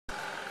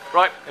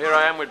Right, here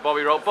I am with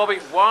Bobby Roll. Bobby,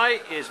 why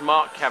is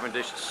Mark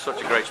Cavendish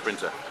such a great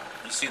sprinter?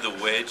 You see the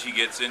wedge he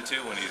gets into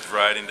when he's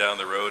riding down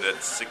the road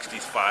at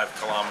 65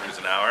 kilometers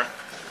an hour?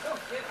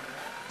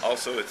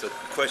 Also, it's a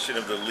question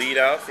of the lead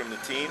out from the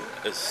team,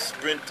 a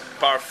sprint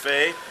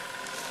parfait.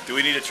 Do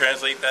we need to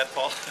translate that,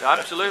 Paul?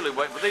 Absolutely.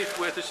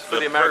 This is for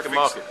the American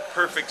market.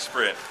 Perfect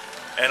sprint.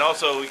 And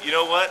also, you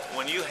know what?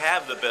 When you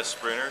have the best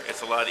sprinter,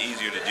 it's a lot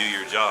easier to do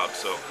your job.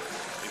 So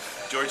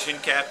if George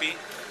Hincapie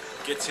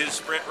gets his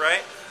sprint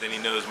right, then he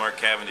knows Mark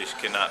Cavendish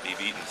cannot be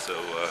beaten. So,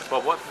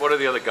 well, what are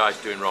the other guys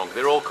doing wrong?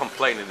 They're all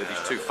complaining that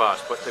he's too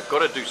fast, but they've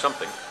got to do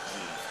something.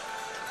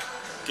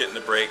 Get in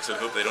the brakes and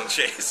hope they don't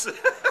chase.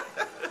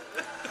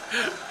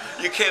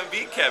 You can't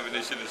beat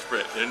Cavendish in a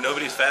sprint.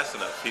 Nobody's fast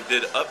enough. He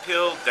did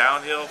uphill,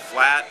 downhill,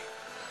 flat,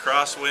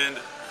 crosswind.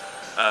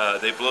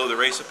 They blow the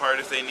race apart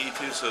if they need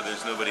to, so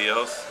there's nobody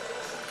else.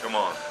 Come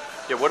on.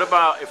 Yeah, what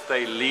about if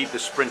they lead the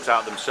sprint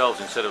out themselves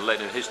instead of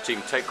letting his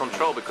team take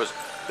control, because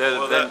they're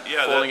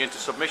falling into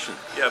submission?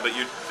 Yeah, but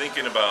you're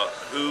thinking about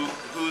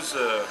who's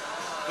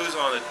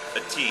on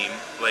a team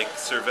like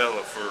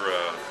Cervella for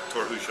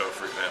Torhushaw,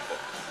 for example.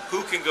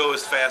 Who can go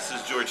as fast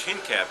as George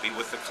Hincapie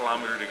with a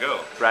kilometer to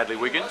go? Bradley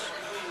Wiggins?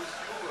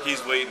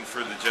 He's waiting for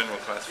the general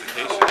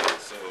classification.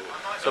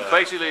 So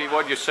basically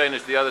what you're saying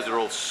is the others are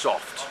all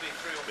soft.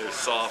 They're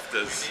soft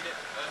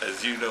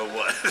as you know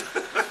what.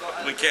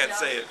 We can't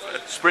say it.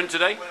 Sprint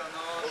today?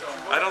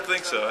 I don't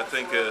think so. I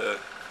think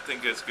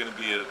it's going to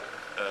be a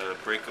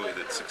breakaway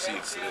that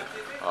succeeds today.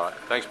 All right.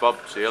 Thanks, Bob.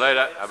 See you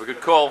later. Have a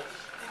good call.